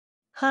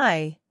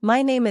Hi,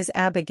 my name is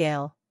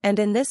Abigail, and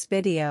in this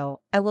video,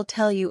 I will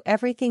tell you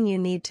everything you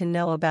need to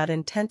know about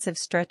intensive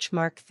stretch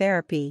mark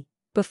therapy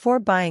before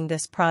buying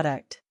this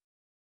product.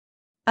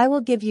 I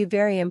will give you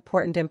very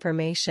important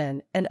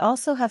information and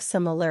also have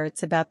some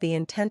alerts about the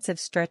intensive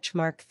stretch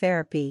mark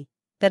therapy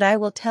that I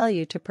will tell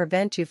you to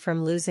prevent you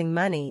from losing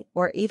money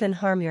or even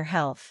harm your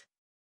health.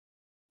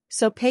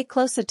 So pay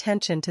close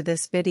attention to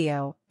this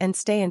video and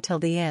stay until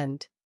the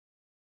end.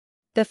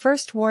 The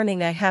first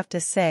warning I have to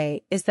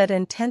say is that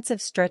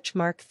intensive stretch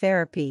mark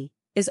therapy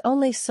is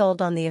only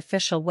sold on the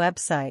official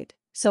website,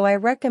 so I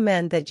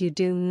recommend that you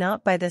do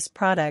not buy this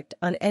product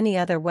on any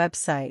other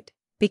website,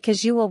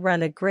 because you will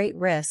run a great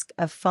risk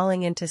of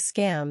falling into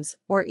scams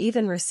or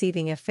even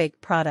receiving a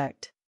fake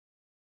product.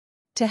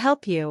 To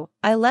help you,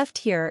 I left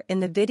here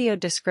in the video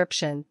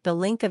description the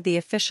link of the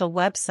official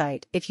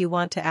website if you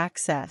want to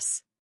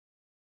access.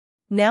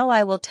 Now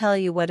I will tell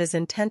you what is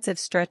intensive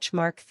stretch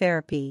mark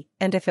therapy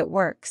and if it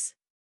works.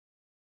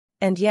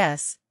 And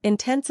yes,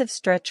 intensive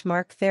stretch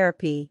mark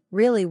therapy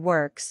really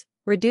works,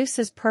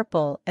 reduces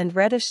purple and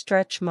reddish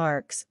stretch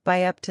marks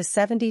by up to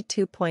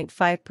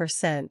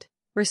 72.5%,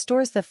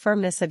 restores the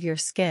firmness of your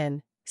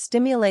skin,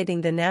 stimulating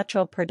the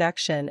natural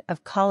production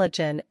of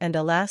collagen and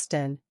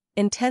elastin.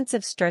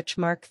 Intensive stretch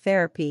mark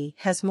therapy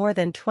has more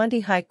than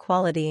 20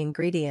 high-quality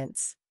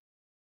ingredients.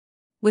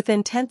 With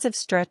intensive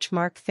stretch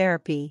mark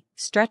therapy,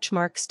 stretch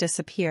marks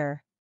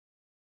disappear.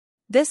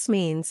 This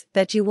means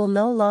that you will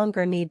no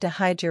longer need to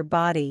hide your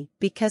body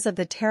because of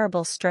the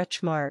terrible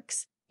stretch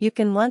marks. You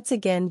can once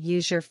again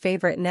use your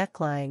favorite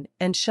neckline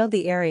and show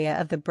the area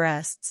of the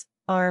breasts,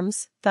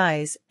 arms,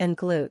 thighs, and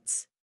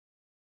glutes.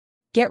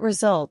 Get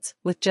results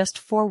with just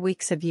 4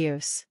 weeks of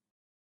use.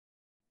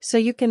 So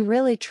you can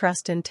really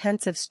trust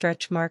intensive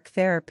stretch mark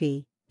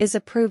therapy, is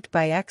approved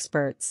by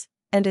experts,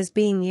 and is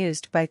being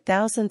used by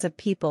thousands of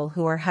people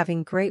who are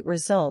having great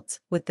results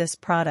with this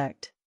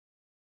product.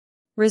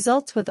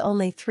 Results with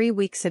only 3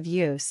 weeks of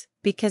use,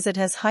 because it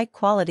has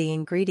high-quality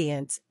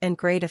ingredients and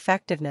great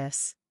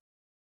effectiveness.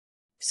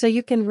 So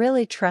you can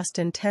really trust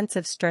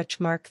intensive stretch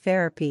mark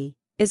therapy,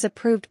 is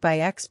approved by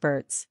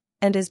experts,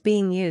 and is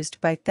being used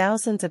by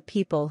thousands of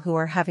people who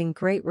are having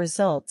great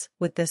results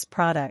with this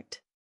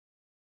product.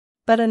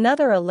 But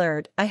another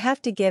alert I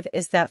have to give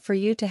is that for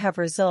you to have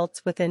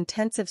results with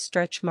intensive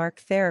stretch mark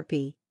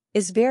therapy,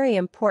 is very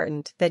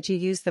important that you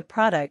use the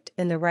product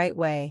in the right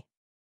way.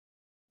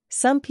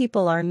 Some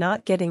people are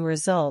not getting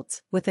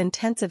results with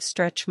intensive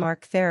stretch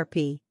mark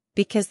therapy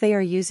because they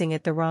are using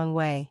it the wrong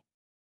way.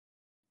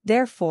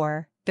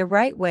 Therefore, the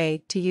right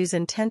way to use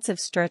intensive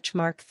stretch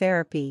mark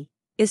therapy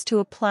is to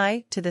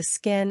apply to the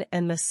skin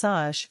and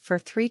massage for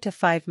 3 to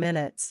 5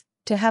 minutes.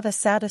 To have a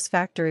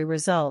satisfactory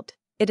result,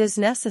 it is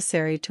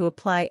necessary to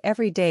apply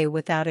every day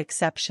without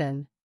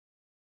exception.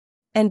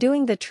 And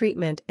doing the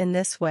treatment in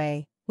this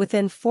way,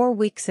 within 4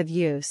 weeks of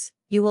use,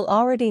 you will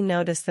already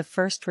notice the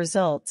first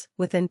results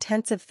with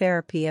intensive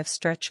therapy of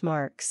stretch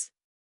marks.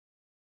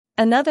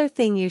 Another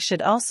thing you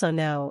should also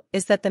know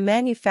is that the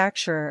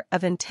manufacturer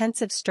of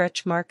intensive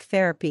stretch mark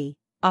therapy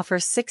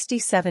offers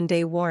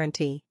 67-day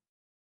warranty.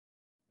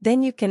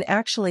 Then you can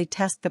actually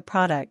test the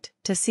product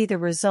to see the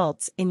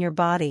results in your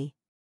body.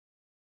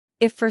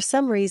 If for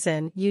some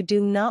reason you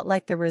do not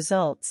like the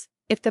results,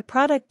 if the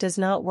product does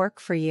not work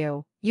for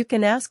you, you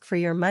can ask for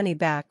your money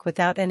back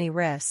without any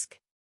risk.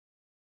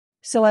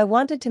 So I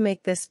wanted to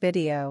make this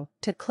video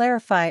to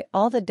clarify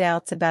all the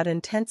doubts about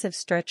intensive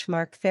stretch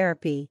mark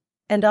therapy,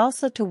 and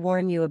also to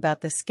warn you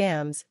about the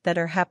scams that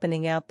are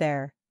happening out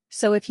there.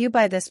 So if you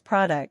buy this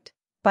product,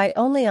 buy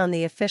only on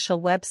the official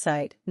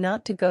website,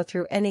 not to go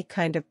through any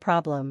kind of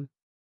problem.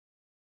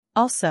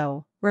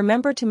 Also,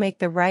 remember to make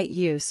the right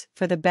use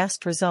for the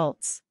best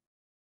results.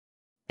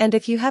 And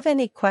if you have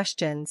any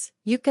questions,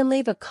 you can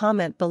leave a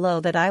comment below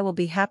that I will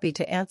be happy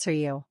to answer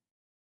you.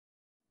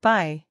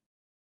 Bye.